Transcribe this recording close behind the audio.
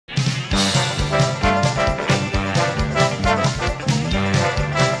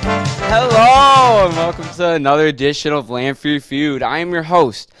Hello and welcome to another edition of Lamphere Feud. I am your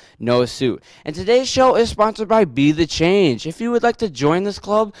host, Noah Suit, and today's show is sponsored by Be The Change. If you would like to join this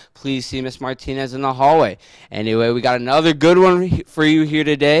club, please see Miss Martinez in the hallway. Anyway, we got another good one for you here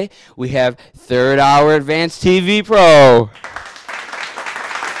today. We have Third Hour Advanced TV Pro.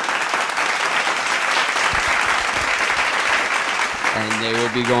 And they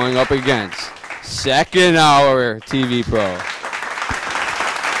will be going up against Second Hour TV Pro.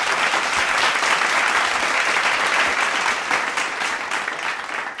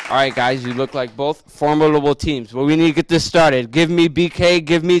 All right, guys, you look like both formidable teams, but we need to get this started. Give me BK,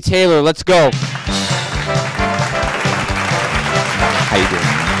 give me Taylor. Let's go. How you doing?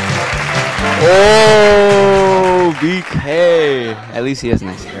 Oh, BK. At least he has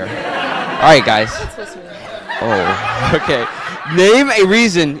nice hair. All right, guys. Oh, okay. Name a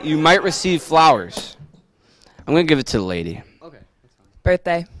reason you might receive flowers. I'm going to give it to the lady. Okay.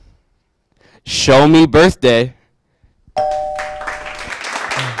 Birthday. Show me birthday.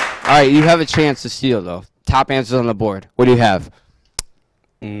 All right, you have a chance to steal, though. Top answers on the board. What do you have?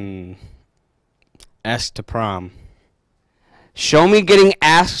 Asked to prom. Show me getting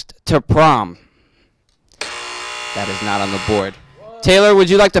asked to prom. That is not on the board. What? Taylor, would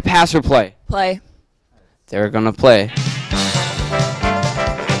you like to pass or play? Play. They're going to play.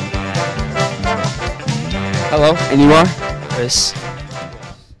 Hello, and you are? Chris.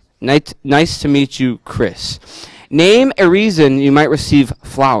 Nice to meet you, Chris. Name a reason you might receive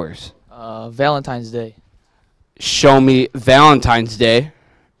flowers. Valentine's Day. Show me Valentine's Day.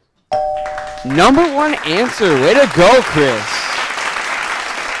 Number one answer. Way to go, Chris.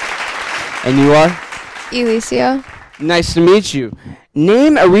 And you are? Alicia. Nice to meet you.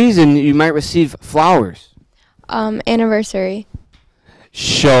 Name a reason you might receive flowers. Anniversary.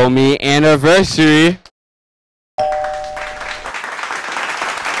 Show me anniversary.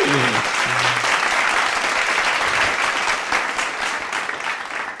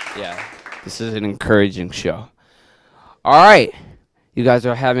 Yeah, this is an encouraging show. All right. You guys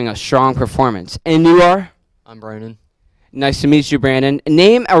are having a strong performance. And you are? I'm Brandon. Nice to meet you, Brandon.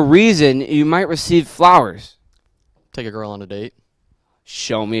 Name a reason you might receive flowers. Take a girl on a date.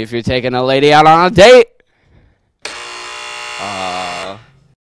 Show me if you're taking a lady out on a date. All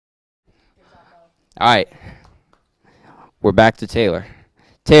right. We're back to Taylor.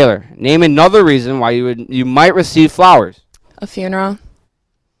 Taylor, name another reason why you might receive flowers. A funeral.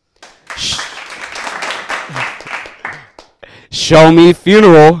 Show me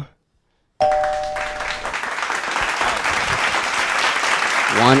funeral.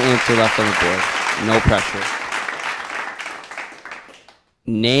 One answer left on the board. No pressure.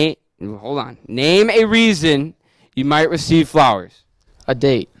 Hold on. Name a reason you might receive flowers. A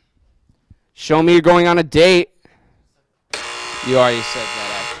date. Show me you're going on a date. You already said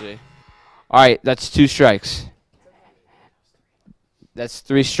that, actually. All right, that's 2 strikes. That's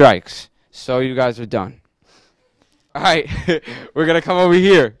 3 strikes. So you guys are done. All right, we're going to come over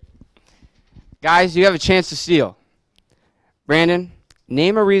here. Guys, you have a chance to steal. Brandon,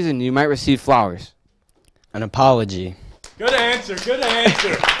 name a reason you might receive flowers. An apology. Good answer, good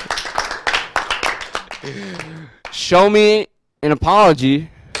answer. Show me an apology.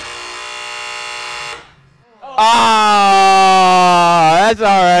 Ah, that's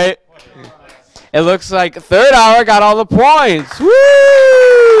all right. It looks like Third Hour got all the points. Woo!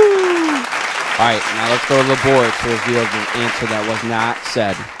 All right, now let's go to the board to reveal the answer that was not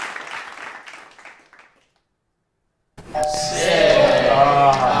said.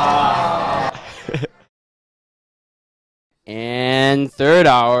 And Third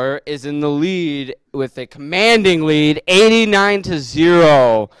Hour is in the lead with a commanding lead,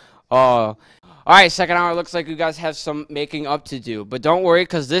 89-0. All right, Second Hour, looks like you guys have some making up to do. But don't worry,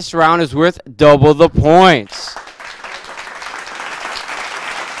 because this round is worth double the points.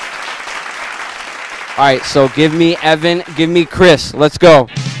 All right, so give me Evan, give me Chris. Let's go.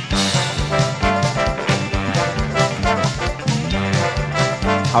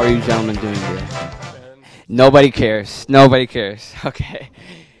 How are you gentlemen doing today? Nobody cares. Nobody cares. Okay.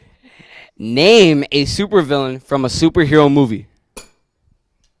 Name a supervillain from a superhero movie.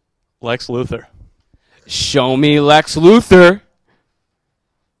 Lex Luthor. Show me Lex Luthor.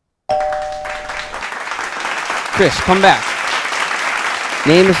 Chris, come back.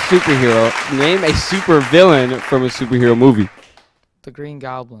 Name a superhero. Name a supervillain from a superhero movie. The Green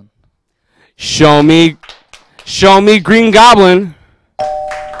Goblin. Show me Green Goblin.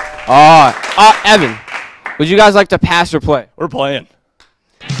 Evan, would you guys like to pass or play? We're playing.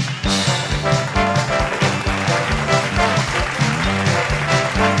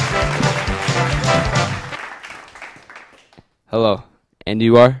 Hello. And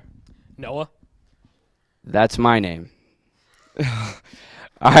you are? Noah. That's my name.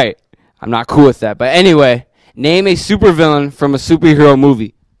 All right. I'm not cool with that. But anyway, name a supervillain from a superhero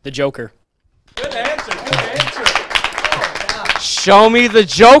movie. The Joker. Good answer. Good answer. Show me the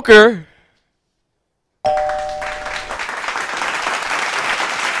Joker.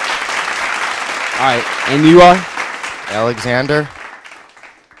 All right. And you are? Alexander.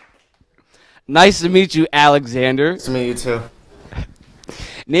 Nice to meet you, Alexander. Nice to meet you too.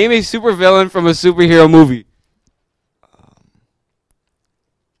 Name a supervillain from a superhero movie.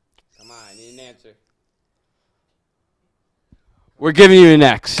 Come on, I need an answer. We're giving you an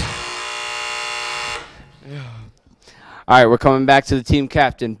X. All right, we're coming back to the team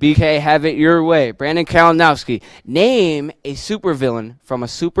captain. BK, have it your way. Brandon Kalinowski, name a supervillain from a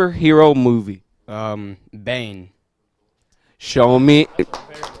superhero movie. Bane. Show me.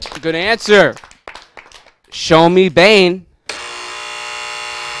 Good answer. Show me Bane.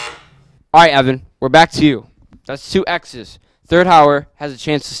 All right, Evan, we're back to you. That's 2 X's. Third hour has a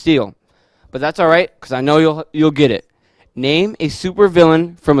chance to steal. But that's all right, because I know you'll get it. Name a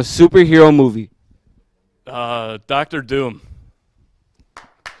supervillain from a superhero movie. Dr. Doom.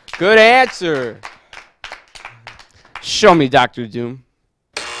 Good answer. Show me Dr. Doom.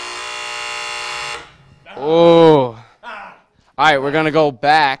 Oh. All right, we're going to go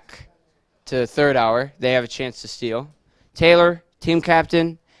back to third hour. They have a chance to steal. Taylor, team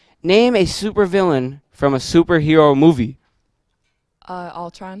captain, name a supervillain from a superhero movie.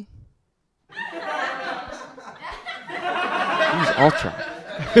 Ultron. Who's Ultron?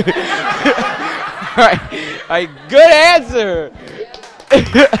 All right, good answer.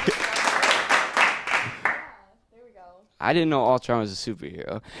 I didn't know Ultron was a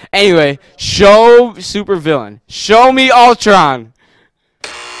superhero. Anyway, show supervillain. Show me Ultron.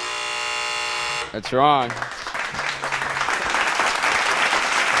 That's wrong.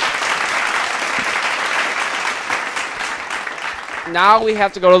 Now we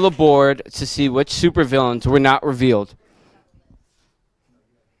have to go to the board to see which supervillains were not revealed.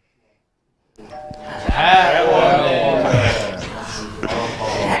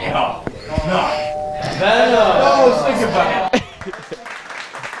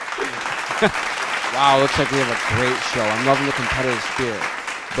 Wow, looks like we have a great show. I'm loving the competitive spirit.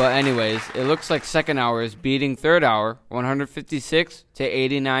 But anyways, it looks like second hour is beating third hour, 156 to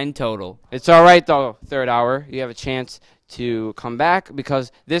 89 total. It's all right though, third hour. You have a chance to come back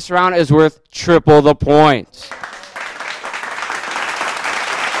because this round is worth triple the points.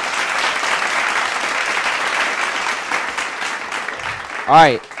 All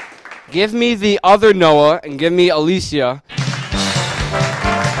right, give me the other Noah and give me Alicia.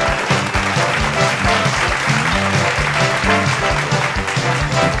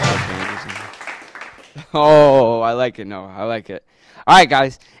 Oh, I like it, Noah. I like it. All right,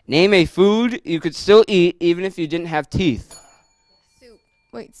 guys. Name a food you could still eat even if you didn't have teeth. Soup.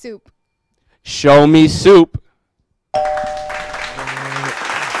 Wait, soup. Show me soup.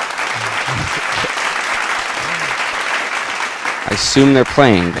 I assume they're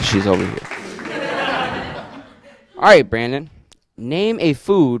playing because she's over here. All right, Brandon. Name a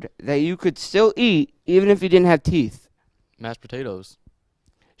food that you could still eat even if you didn't have teeth. Mashed potatoes.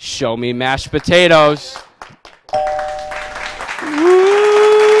 Show me mashed potatoes. Woo!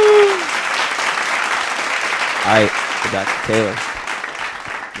 All right, back to Taylor.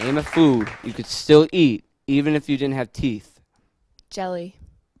 Name a food you could still eat even if you didn't have teeth. Jelly.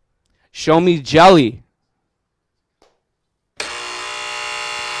 Show me jelly.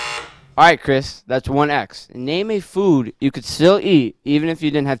 All right, Chris, that's 1 X. Name a food you could still eat even if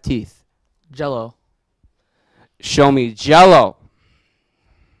you didn't have teeth. Jello. Show me Jello.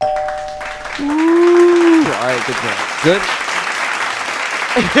 Ooh. All right, good job. Good.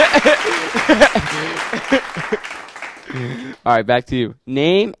 All right, back to you.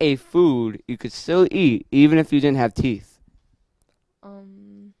 Name a food you could still eat even if you didn't have teeth. I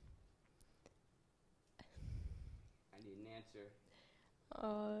need an answer.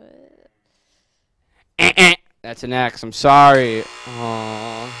 That's an X. I'm sorry. Aww.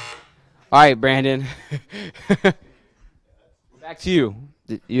 All right, Brandon. Back to you.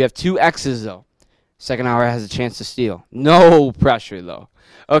 You have 2 X's, though. Second hour has a chance to steal. No pressure, though.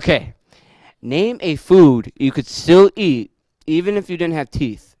 Okay. Name a food you could still eat even if you didn't have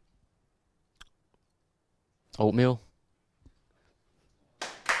teeth. Oatmeal.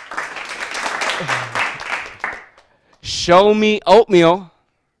 Show me oatmeal.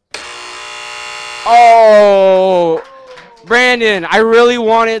 Oh, Brandon, I really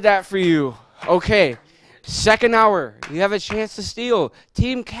wanted that for you. Okay. Second hour, you have a chance to steal.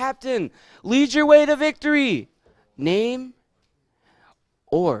 Team captain, lead your way to victory. Name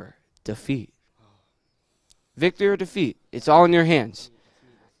or defeat. Victory or defeat. It's all in your hands.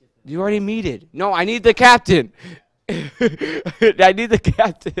 You already meted. No, I need the captain. I need the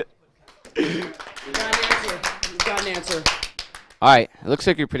captain. You got an answer. All right. It looks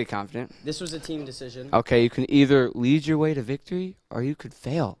like you're pretty confident. This was a team decision. Okay, you can either lead your way to victory or you could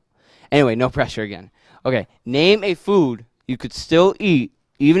fail. Anyway, no pressure again. Okay, name a food you could still eat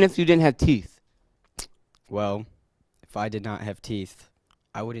even if you didn't have teeth. Well, if I did not have teeth,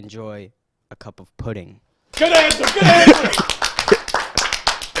 I would enjoy a cup of pudding. Good answer. Good answer.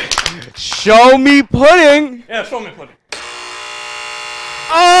 Show me pudding. Yeah, show me pudding.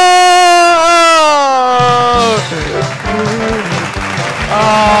 Oh!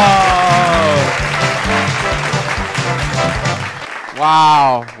 Oh!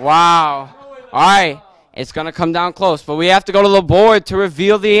 Wow! Wow! All right, it's gonna come down close, but we have to go to the board to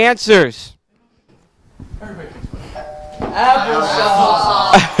reveal the answers.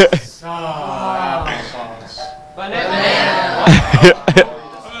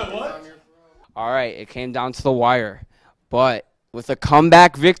 All right, it came down to the wire, but with a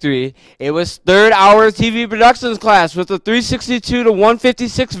comeback victory, it was Third Hour TV Productions class with a 362 to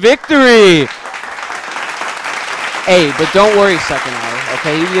 156 victory. Hey, but don't worry, Second Hour.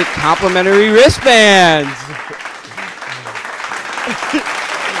 Okay, you get complimentary wristbands.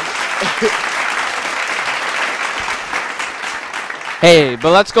 Hey,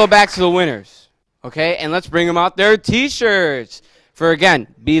 but let's go back to the winners, okay? And let's bring them out their T-shirts for, again,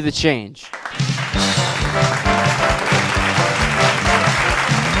 Be the Change.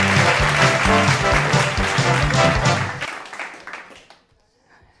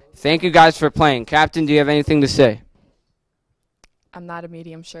 Thank you guys for playing. Captain, do you have anything to say? I'm not a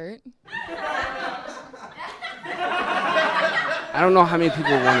medium shirt. I don't know how many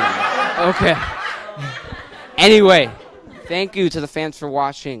people won it. Okay. Anyway, thank you to the fans for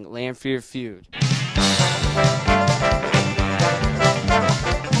watching Lamphere Feud.